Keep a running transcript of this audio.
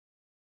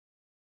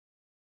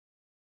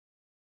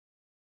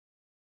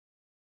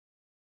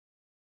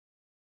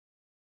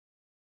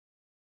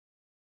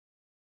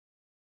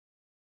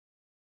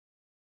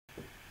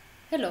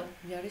Hello,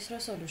 we are ISRO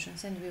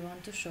Solutions and we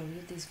want to show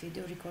you this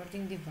video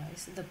recording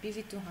device, the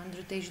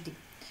PV200HD.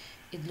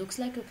 It looks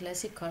like a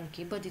classic car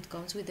key, but it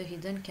comes with a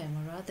hidden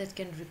camera that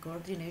can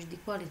record in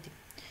HD quality.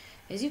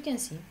 As you can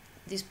see,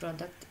 this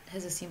product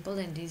has a simple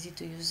and easy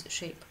to use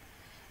shape.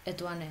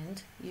 At one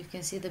end, you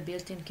can see the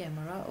built-in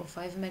camera of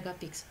 5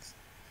 megapixels.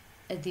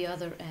 At the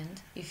other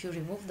end, if you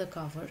remove the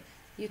cover,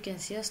 you can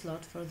see a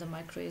slot for the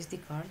microSD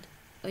card,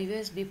 a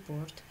USB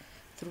port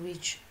through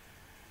which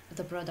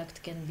the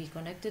product can be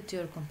connected to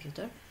your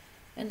computer,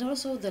 and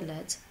also the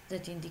LEDs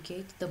that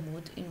indicate the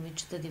mode in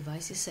which the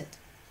device is set.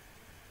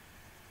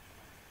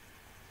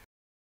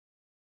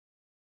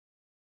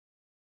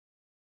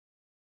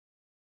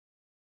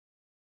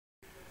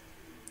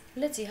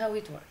 Let's see how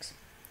it works.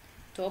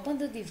 To open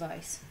the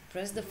device,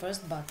 press the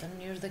first button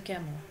near the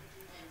camera.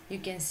 You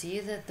can see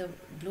that the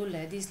blue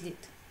LED is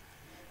lit.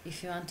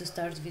 If you want to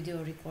start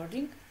video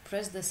recording,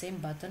 press the same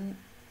button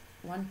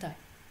one time.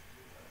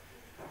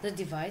 The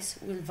device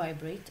will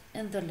vibrate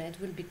and the LED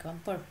will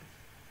become purple.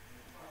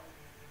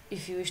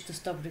 If you wish to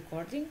stop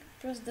recording,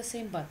 press the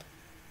same button.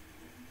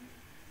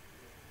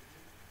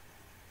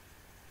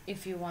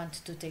 If you want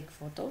to take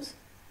photos,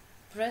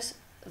 press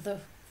the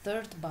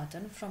third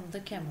button from the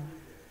camera.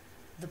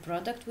 The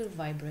product will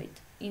vibrate,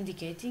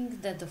 indicating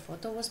that the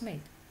photo was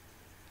made.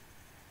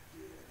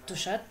 To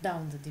shut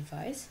down the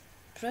device,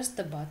 press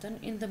the button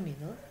in the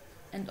middle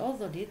and all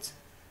the lids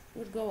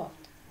will go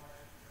out.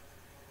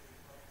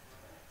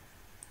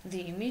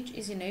 The image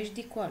is in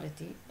HD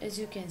quality, as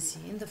you can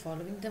see in the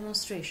following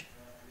demonstration.